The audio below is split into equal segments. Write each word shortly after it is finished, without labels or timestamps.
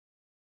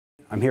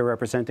I'm here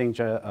representing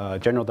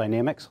General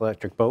Dynamics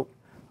Electric Boat.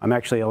 I'm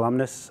actually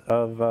alumnus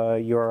of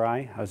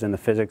URI. I was in the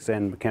Physics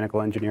and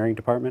Mechanical Engineering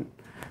department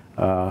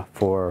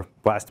for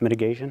blast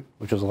mitigation,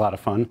 which was a lot of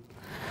fun.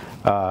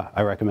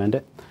 I recommend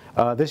it.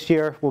 This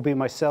year will be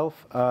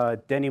myself,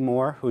 Denny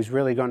Moore, who's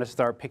really going to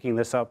start picking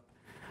this up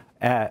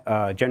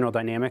at General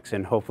Dynamics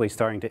and hopefully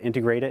starting to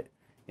integrate it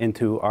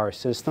into our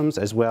systems,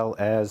 as well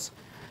as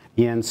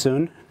Yan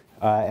Sun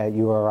at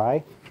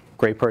URI.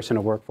 Great person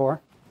to work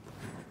for.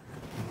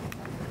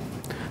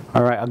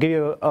 All right, I'll give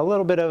you a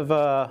little bit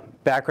of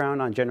background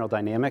on General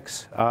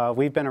Dynamics.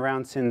 We've been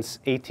around since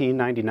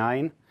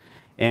 1899,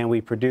 and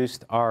we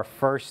produced our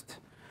first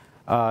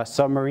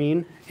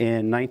submarine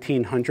in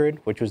 1900,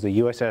 which was the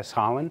USS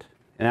Holland,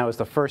 and that was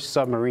the first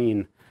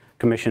submarine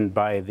commissioned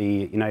by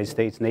the United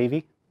States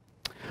Navy.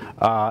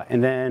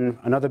 And then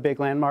another big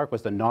landmark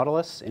was the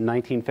Nautilus in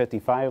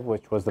 1955,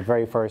 which was the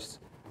very first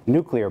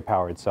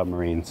nuclear-powered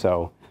submarine,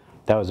 so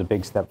that was a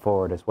big step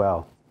forward as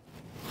well.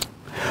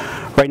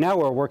 Right now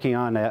we're working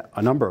on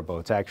a number of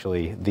boats,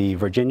 actually. The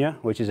Virginia,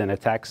 which is an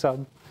attack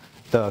sub,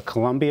 the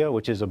Columbia,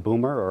 which is a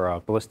boomer or a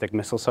ballistic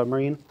missile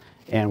submarine,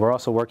 and we're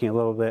also working a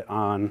little bit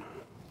on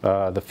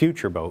the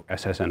future boat,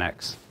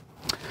 SSNX.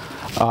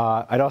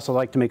 I'd also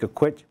like to make a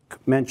quick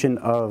mention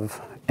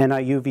of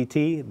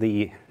NIUVT,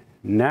 the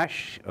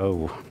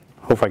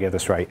hope I get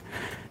this right,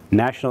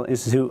 National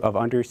Institute of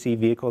Undersea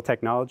Vehicle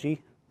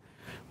Technology,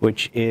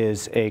 which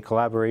is a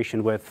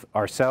collaboration with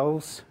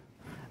ourselves,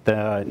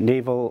 the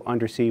Naval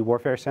Undersea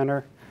Warfare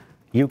Center,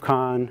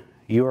 UConn,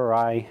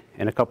 URI,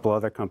 and a couple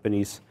other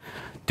companies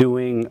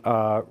doing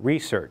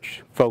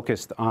research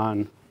focused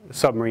on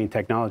submarine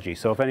technology.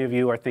 So if any of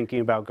you are thinking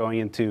about going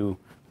into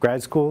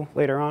grad school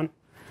later on,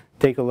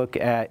 take a look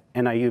at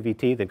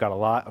NIUVT. They've got a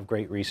lot of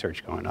great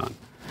research going on.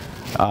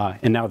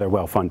 And now they're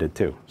well funded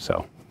too,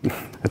 so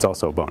it's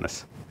also a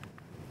bonus.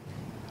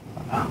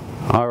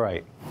 All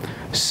right,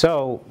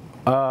 so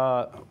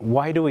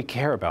why do we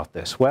care about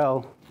this?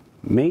 Well,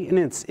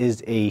 maintenance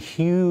is a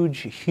huge,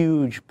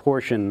 huge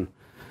portion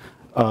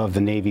of the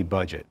Navy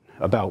budget,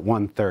 about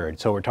 1/3.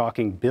 So we're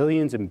talking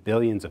billions and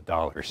billions of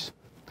dollars.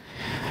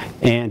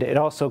 And it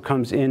also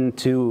comes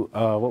into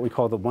what we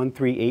call the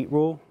 138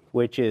 rule,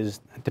 which is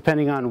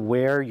depending on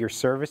where you're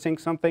servicing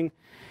something,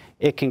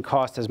 it can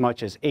cost as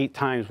much as 8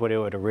 times what it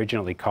would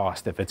originally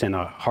cost if it's in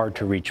a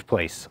hard-to-reach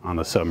place on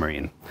the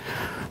submarine.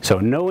 So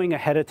knowing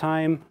ahead of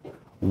time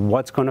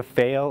what's going to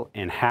fail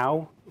and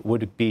how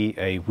would be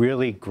a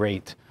really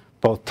great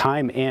both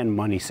time and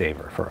money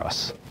saver for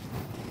us.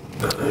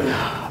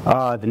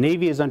 The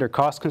Navy is under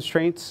cost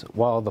constraints,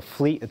 while the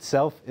fleet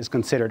itself is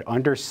considered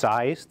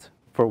undersized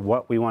for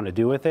what we want to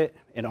do with it,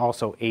 and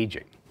also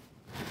aging.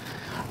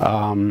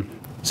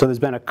 So there's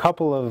been a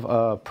couple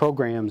of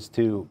programs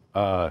to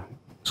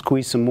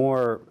squeeze some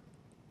more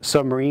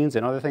submarines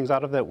and other things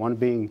out of it, one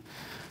being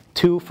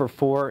 2 for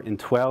 $4 and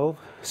 12.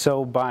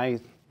 So by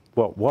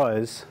what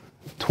was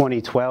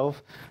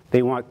 2012,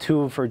 they want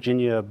 2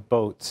 Virginia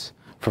boats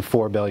for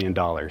 $4 billion.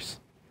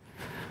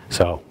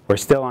 So we're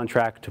still on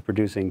track to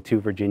producing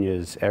 2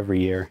 Virginias every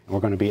year, and we're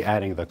going to be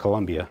adding the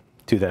Columbia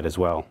to that as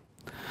well.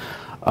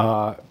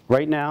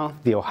 Right now,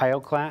 the Ohio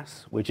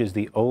class, which is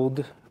the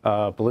old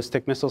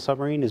ballistic missile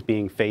submarine, is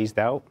being phased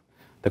out.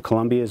 The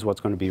Columbia is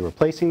what's going to be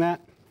replacing that.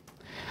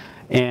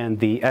 And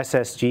the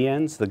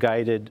SSGNs, the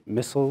guided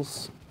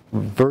missiles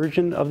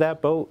version of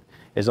that boat,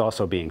 is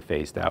also being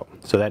phased out.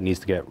 So that needs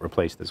to get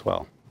replaced as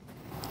well.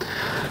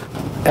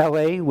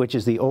 LA, which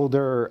is the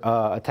older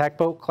attack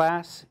boat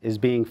class, is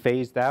being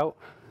phased out.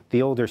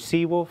 The older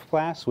Seawolf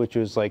class, which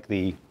was like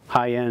the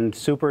high-end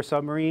super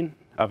submarine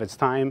of its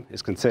time,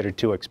 is considered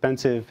too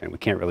expensive, and we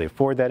can't really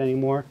afford that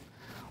anymore.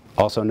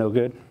 Also no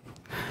good.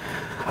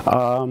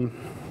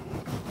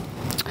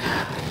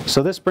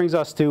 So this brings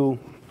us to,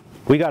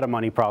 we got a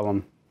money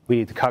problem. We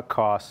need to cut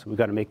costs. We've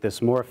got to make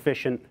this more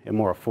efficient and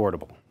more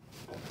affordable.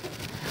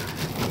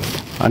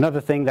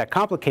 Another thing that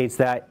complicates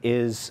that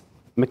is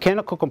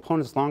mechanical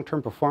components'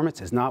 long-term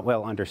performance is not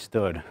well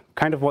understood.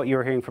 Kind of what you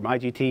were hearing from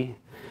IGT.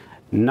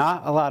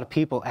 Not a lot of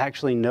people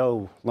actually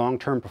know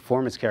long-term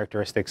performance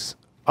characteristics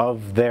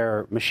of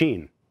their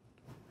machine.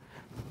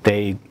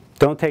 They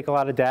don't take a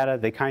lot of data.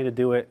 They kind of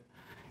do it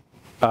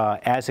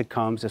as it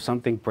comes. If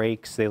something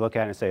breaks, they look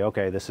at it and say,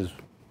 okay, this is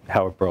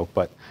how it broke.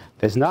 But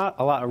there's not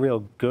a lot of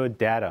real good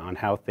data on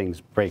how things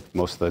break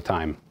most of the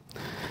time.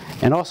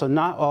 And also,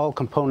 not all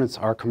components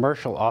are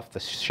commercial off the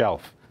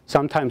shelf.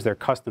 Sometimes they're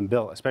custom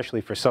built,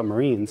 especially for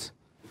submarines.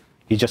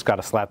 You just got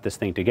to slap this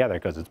thing together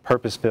because it's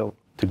purpose-built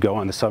to go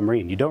on the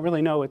submarine. You don't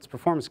really know its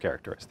performance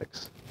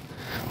characteristics.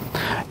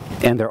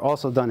 And they're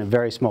also done in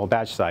very small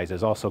batch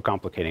sizes, also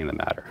complicating the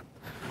matter.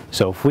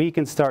 So if we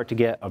can start to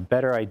get a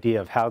better idea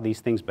of how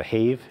these things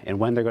behave and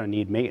when they're going to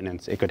need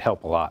maintenance, it could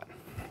help a lot.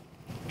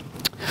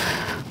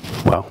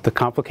 Well, to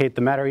complicate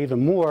the matter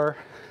even more,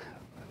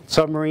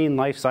 submarine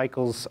life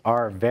cycles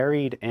are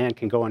varied and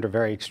can go under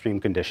very extreme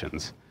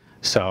conditions.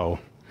 So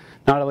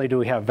not only do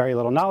we have very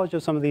little knowledge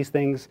of some of these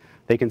things,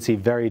 they can see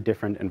very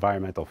different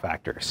environmental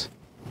factors.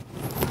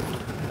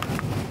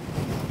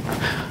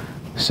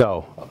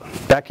 So,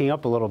 backing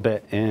up a little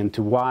bit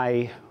into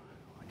why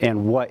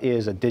and what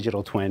is a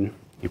digital twin.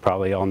 You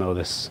probably all know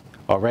this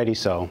already,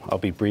 so I'll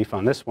be brief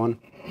on this one.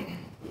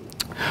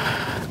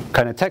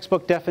 Kind of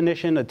textbook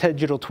definition, a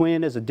digital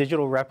twin is a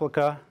digital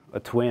replica,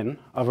 a twin,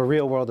 of a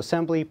real-world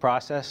assembly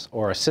process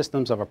or a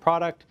systems of a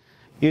product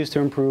used to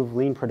improve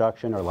lean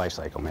production or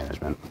lifecycle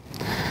management.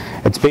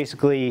 It's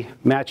basically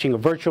matching a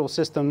virtual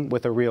system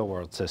with a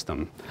real-world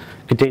system,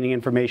 containing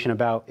information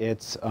about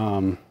its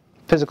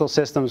physical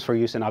systems for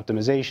use in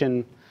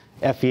optimization,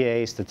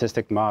 FEA,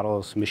 statistic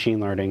models, machine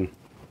learning,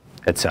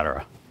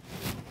 etc.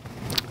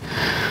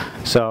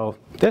 So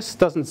this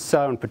doesn't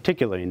sound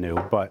particularly new,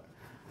 but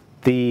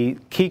the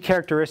key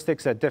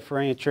characteristics that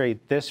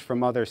differentiate this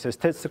from other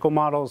statistical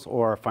models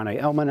or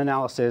finite element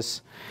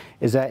analysis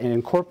is that it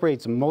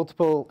incorporates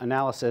multiple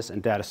analysis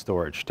and data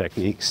storage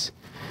techniques.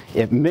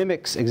 It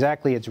mimics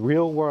exactly its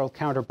real-world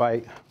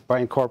counterpart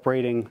by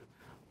incorporating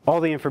all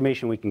the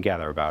information we can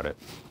gather about it.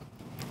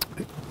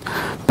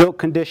 Built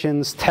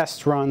conditions,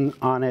 tests run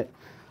on it,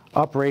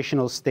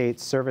 operational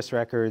states, service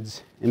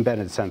records,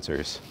 embedded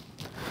sensors.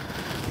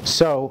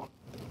 So,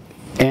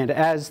 and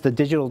as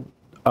the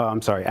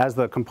as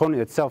the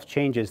component itself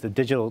changes, the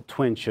digital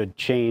twin should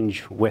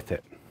change with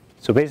it.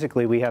 So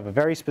basically, we have a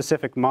very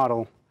specific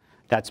model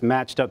that's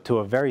matched up to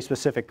a very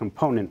specific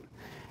component,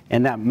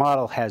 and that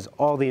model has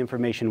all the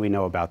information we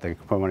know about the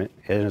component,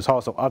 and it's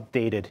also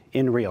updated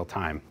in real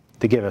time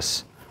to give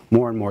us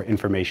more and more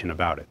information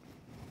about it.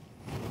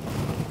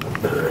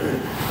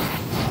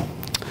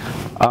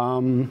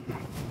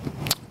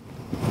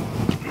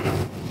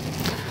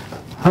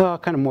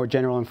 Kind of more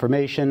general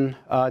information.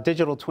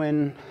 Digital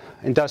twin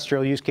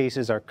industrial use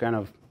cases are kind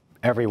of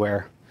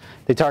everywhere.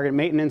 They target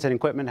maintenance and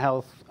equipment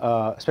health,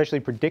 especially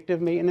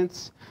predictive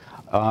maintenance,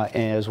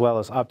 as well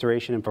as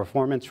observation and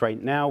performance.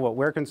 Right now, what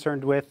we're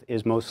concerned with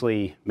is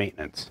mostly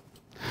maintenance,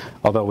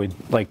 although we'd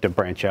like to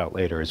branch out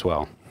later as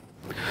well.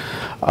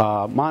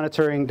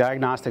 Monitoring,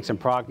 diagnostics, and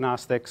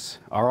prognostics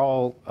are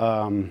all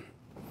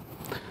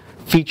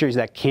features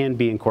that can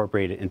be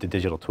incorporated into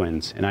digital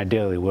twins, and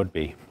ideally would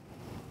be.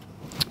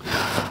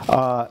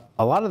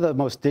 A lot of the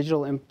most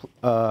digital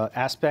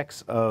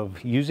aspects of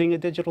using a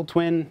digital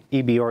twin,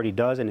 EB already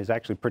does and is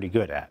actually pretty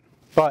good at.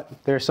 But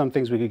there are some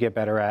things we could get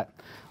better at,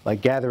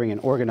 like gathering and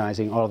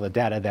organizing all the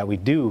data that we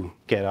do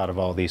get out of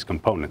all these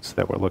components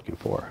that we're looking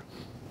for.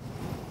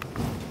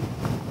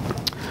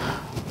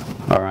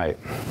 All right,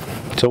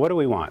 so what do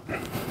we want?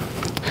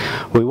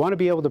 We want to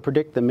be able to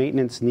predict the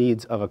maintenance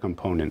needs of a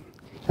component.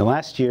 And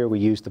last year we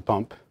used the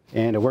pump,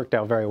 and it worked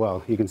out very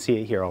well. You can see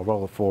it here. I'll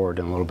roll it forward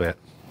in a little bit.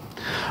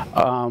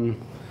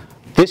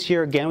 This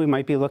year, again, we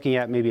might be looking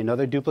at maybe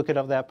another duplicate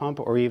of that pump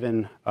or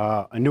even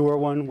a newer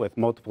one with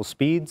multiple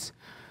speeds,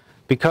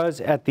 because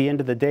at the end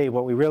of the day,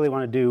 what we really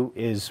want to do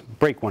is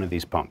break one of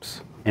these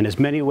pumps in as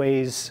many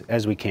ways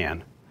as we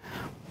can.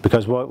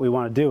 Because what we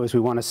want to do is we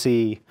want to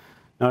see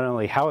not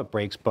only how it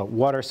breaks, but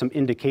what are some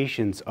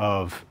indications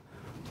of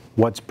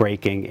what's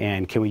breaking,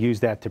 and can we use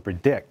that to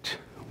predict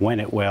when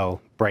it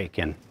will break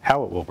and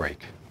how it will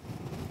break.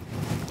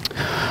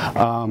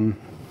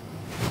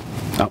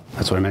 Oh,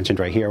 that's what I mentioned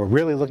right here. We're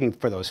really looking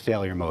for those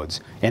failure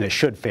modes, and it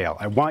should fail.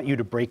 I want you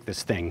to break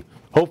this thing,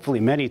 hopefully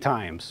many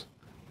times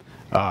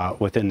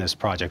within this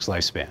project's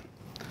lifespan.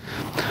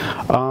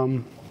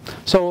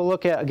 So we'll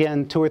look at,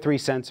 again, 2 or 3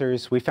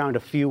 sensors. We found a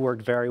few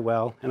worked very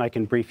well, and I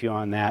can brief you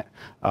on that.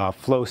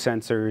 Flow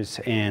sensors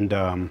and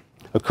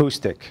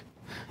acoustic,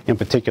 in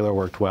particular,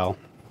 worked well.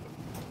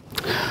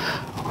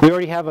 We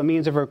already have a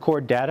means of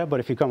record data, but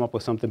if you come up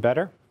with something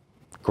better,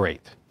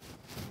 great.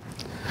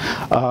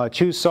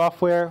 Choose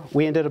software.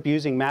 We ended up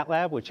using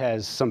MATLAB, which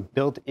has some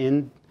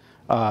built-in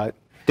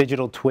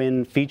digital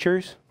twin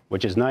features,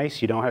 which is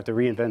nice. You don't have to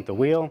reinvent the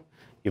wheel.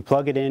 You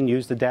plug it in,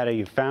 use the data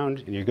you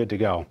found, and you're good to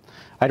go.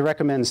 I'd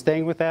recommend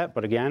staying with that,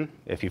 but again,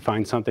 if you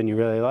find something you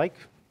really like,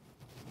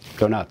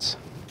 go nuts.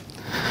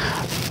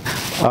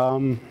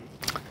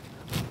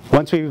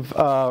 Once we've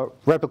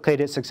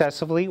replicated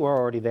successfully, we're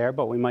already there,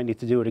 but we might need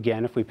to do it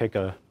again if we pick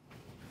a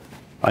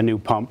new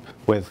pump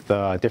with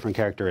different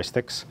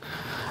characteristics.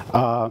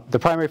 The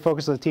primary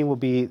focus of the team will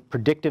be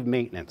predictive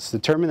maintenance.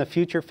 Determine the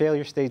future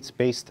failure states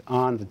based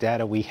on the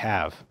data we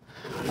have.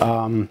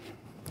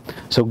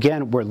 So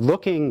again, we're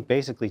looking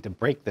basically to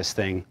break this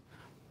thing,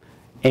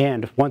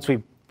 and once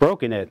we've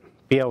broken it,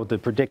 be able to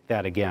predict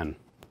that again.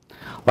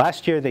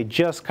 Last year, they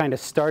just kind of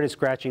started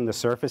scratching the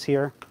surface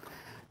here.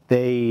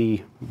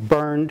 They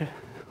burned,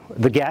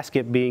 the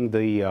gasket being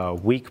the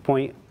weak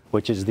point,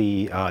 which is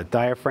the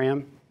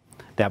diaphragm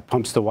that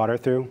pumps the water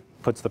through,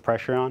 puts the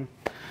pressure on.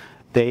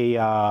 They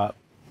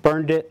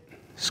burned it,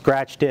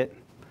 scratched it,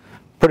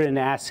 put it in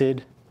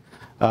acid,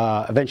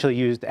 eventually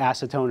used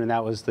acetone, and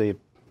that was the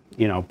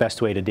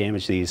best way to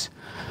damage these.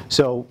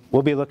 So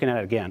we'll be looking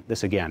at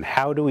this again.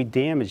 How do we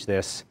damage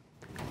this?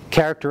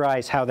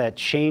 Characterize how that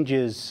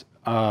changes,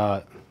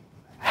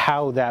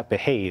 how that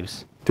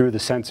behaves through the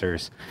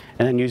sensors,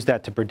 and then use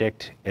that to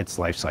predict its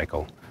life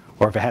cycle.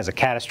 Or if it has a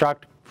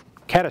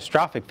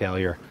catastrophic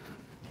failure,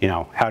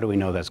 how do we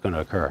know that's going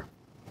to occur?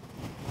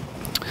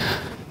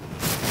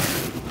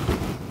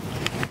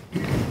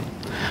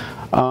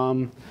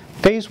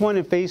 Phase 1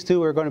 and Phase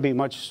 2 are going to be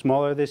much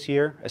smaller this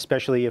year,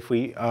 especially if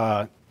we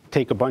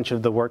take a bunch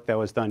of the work that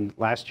was done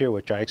last year,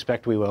 which I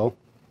expect we will.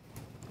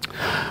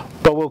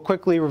 But we'll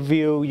quickly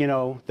review,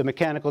 the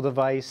mechanical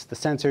device, the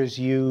sensors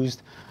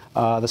used,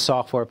 the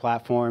software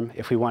platform,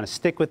 if we want to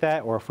stick with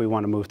that or if we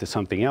want to move to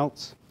something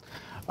else.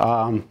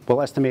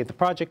 We'll estimate the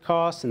project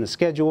costs and the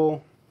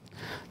schedule.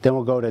 Then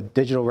we'll go to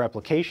digital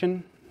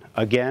replication.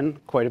 Again,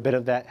 quite a bit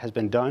of that has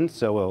been done,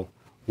 so we'll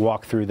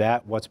walk through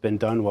that, what's been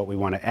done, what we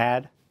want to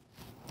add.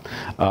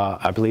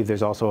 I believe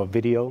there's also a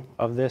video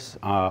of this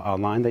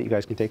online that you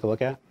guys can take a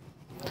look at.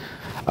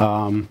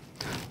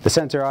 The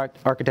sensor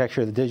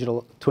architecture, the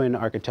digital twin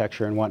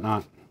architecture and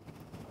whatnot.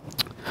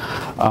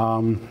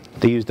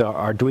 They used the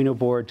Arduino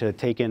board to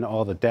take in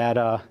all the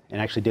data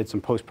and actually did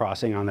some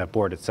post-processing on that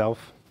board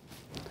itself.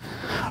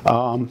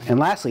 And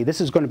lastly,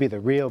 this is going to be the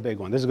real big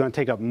one. This is going to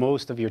take up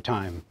most of your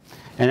time,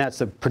 and that's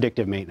the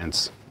predictive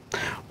maintenance.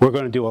 We're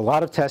going to do a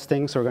lot of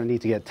testing, so we're going to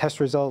need to get test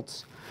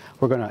results.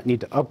 We're going to need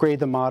to upgrade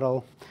the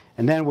model,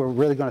 and then we're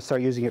really going to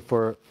start using it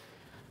for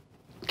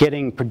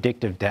getting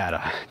predictive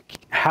data.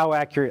 How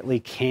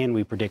accurately can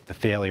we predict the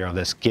failure of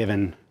this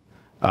given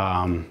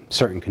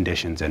certain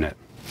conditions in it?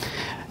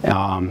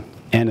 And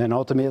then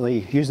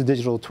ultimately use the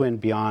digital twin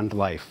beyond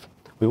life.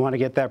 We want to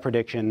get that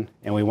prediction,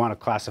 and we want to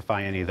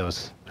classify any of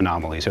those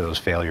anomalies or those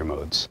failure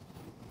modes.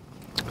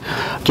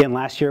 Again,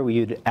 last year we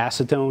used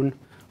acetone,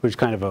 which is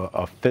kind of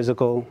a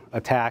physical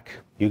attack.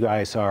 You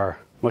guys are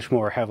much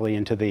more heavily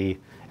into the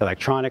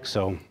electronics,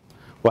 so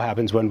what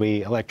happens when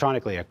we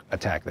electronically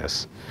attack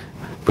this?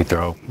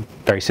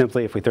 Very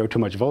simply, if we throw too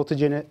much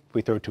voltage in it, if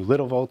we throw too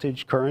little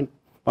voltage, current,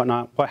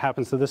 whatnot, what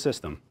happens to the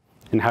system?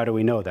 And how do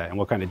we know that? And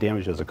what kind of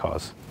damage does it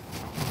cause?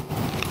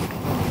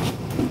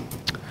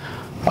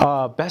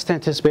 Best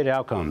anticipated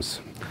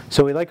outcomes.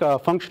 So we like a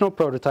functional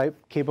prototype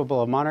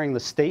capable of monitoring the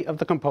state of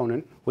the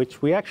component,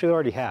 which we actually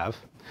already have,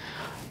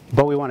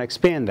 but we want to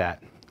expand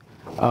that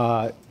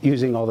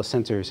using all the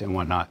sensors and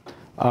whatnot.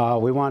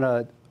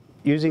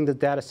 Using the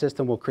data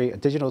system, we'll create a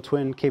digital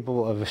twin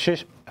capable of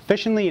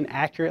efficiently and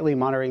accurately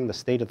monitoring the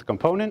state of the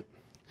component,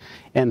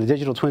 and the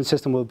digital twin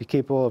system will be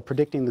capable of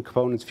predicting the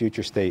component's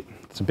future state.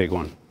 That's a big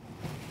one.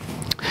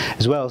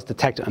 As well as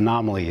detect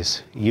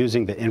anomalies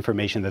using the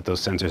information that those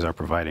sensors are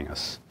providing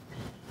us.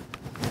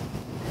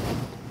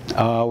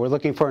 We're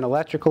looking for an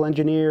electrical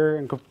engineer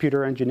and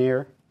computer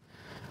engineer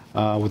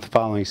with the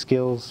following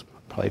skills.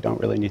 Probably don't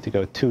really need to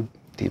go too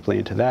deeply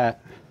into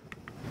that.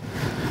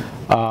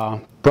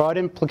 Broad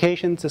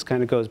implications, this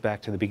kind of goes back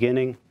to the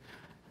beginning.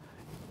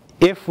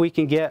 If we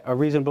can get a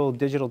reasonable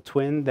digital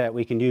twin that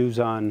we can use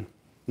on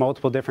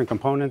multiple different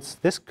components,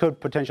 this could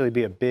potentially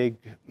be a big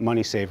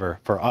money saver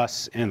for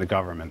us and the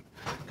government,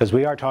 because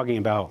we are talking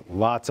about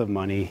lots of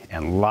money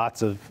and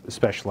lots of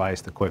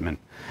specialized equipment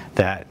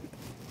that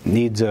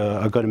needs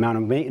a good amount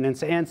of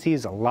maintenance and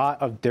sees a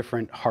lot of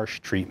different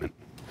harsh treatment.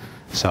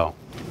 So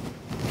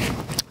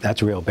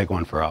that's a real big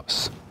one for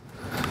us.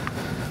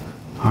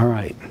 All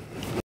right.